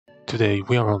Today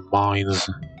we are on mines.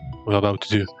 We're about to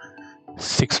do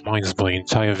 6 mines for the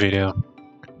entire video.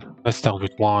 Let's start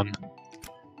with one.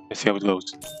 Let's see how it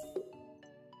goes.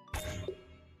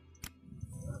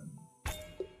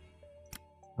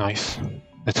 Nice.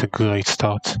 That's a great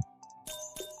start.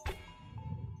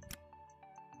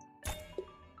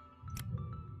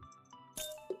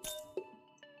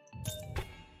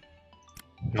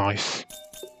 Nice.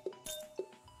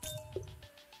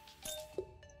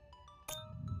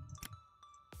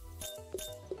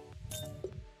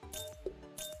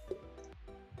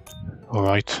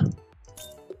 Alright.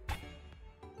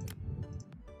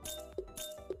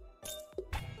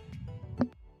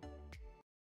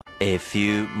 A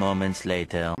few moments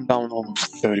later. I'm down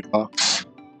almost 30 bucks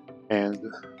and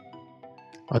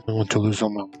I don't want to lose all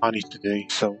my money today,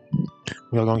 so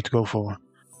we are going to go for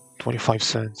 25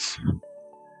 cents.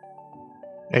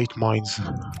 8 mines.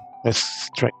 Let's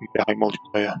try the high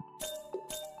multiplier.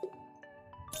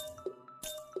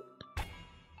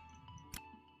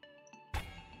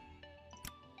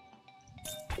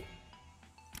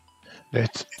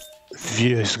 That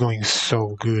video is going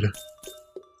so good.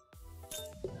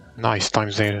 Nice,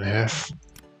 times 8.5.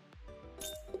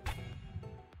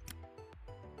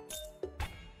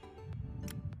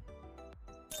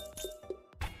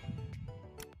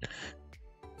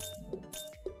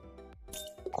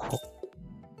 Cool.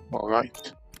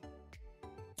 Alright.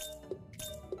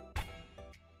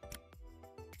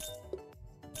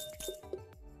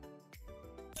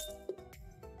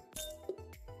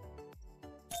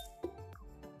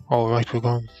 Alright, we're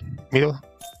going middle.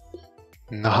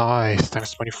 Nice,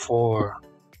 times 24.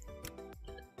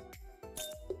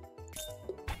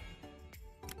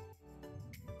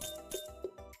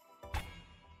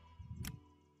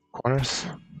 Corners?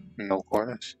 No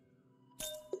corners.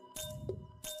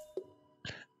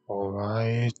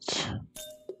 Alright.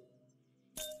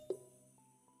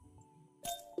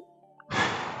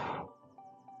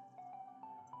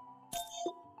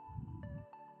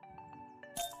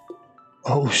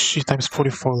 Oh shit, times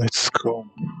 44, let's go.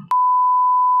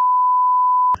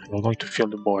 We're going to fill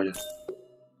the board.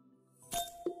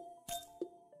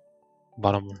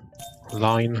 Bottom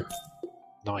line.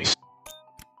 Nice.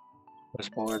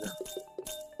 First board.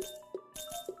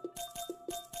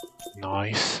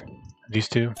 Nice. These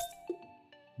two.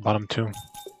 Bottom two.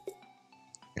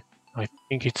 I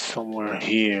think it's somewhere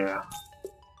here.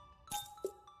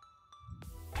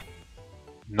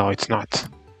 No, it's not.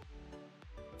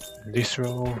 This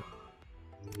row.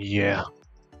 Yeah.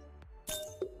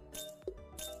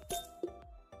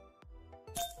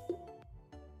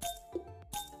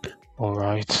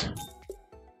 Alright.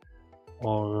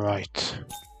 Alright.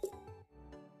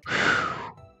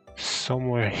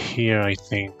 Somewhere here, I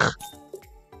think.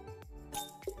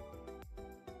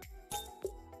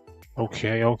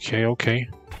 Okay.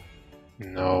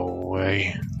 No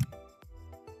way.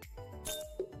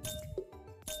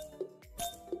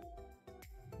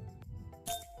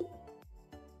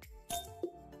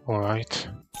 Alright.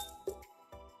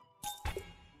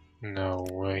 No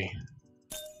way.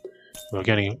 We're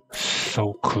getting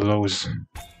so close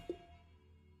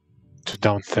to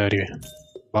down 30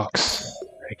 bucks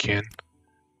again.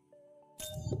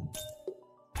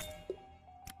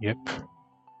 Yep.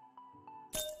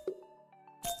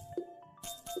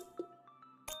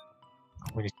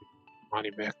 We need to get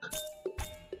money back.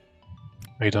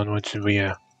 I don't want to be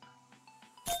a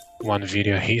one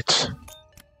video hit.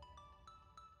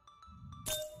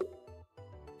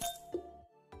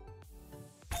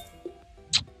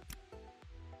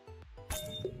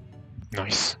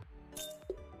 Nice.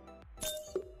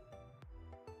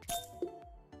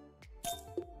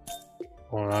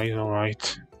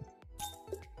 Alright.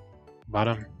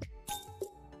 Bottom.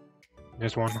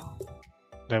 This one.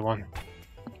 That one.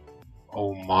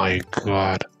 Oh my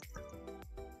god.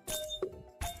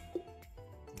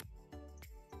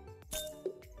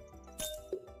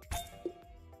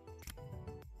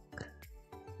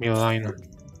 Middle line.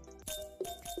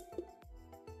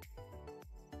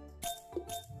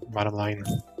 Bottom line.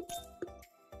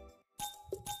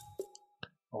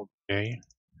 Okay.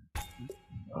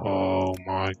 Oh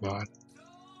my god.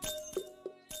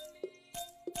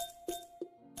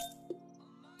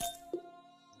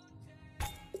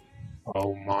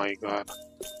 Oh my god.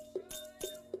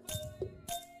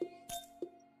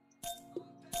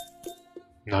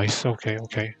 Nice, okay.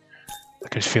 I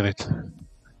can feel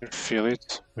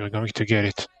it. We're going to get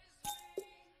it.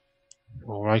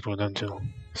 Alright, we're down to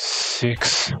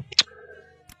 6.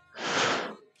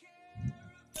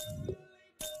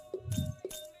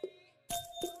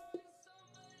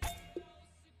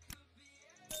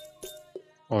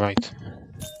 Alright.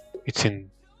 It's in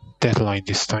deadline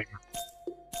this time.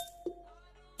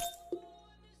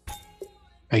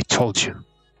 I told you.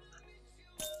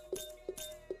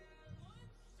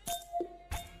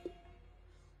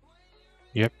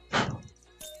 Yep.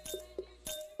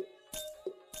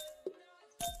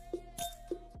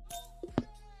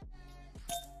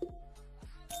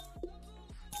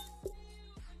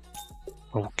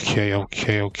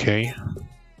 Okay.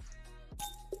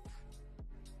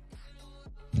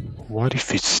 What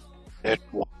if it's that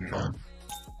one?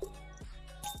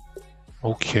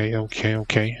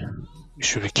 Okay.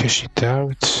 Should we cash it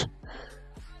out?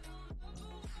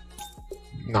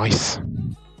 Nice.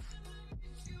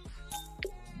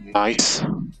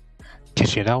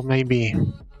 Cash it out maybe.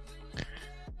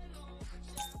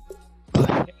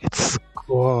 Let's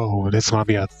go. That's gonna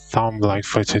be a thumbnail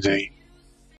for today.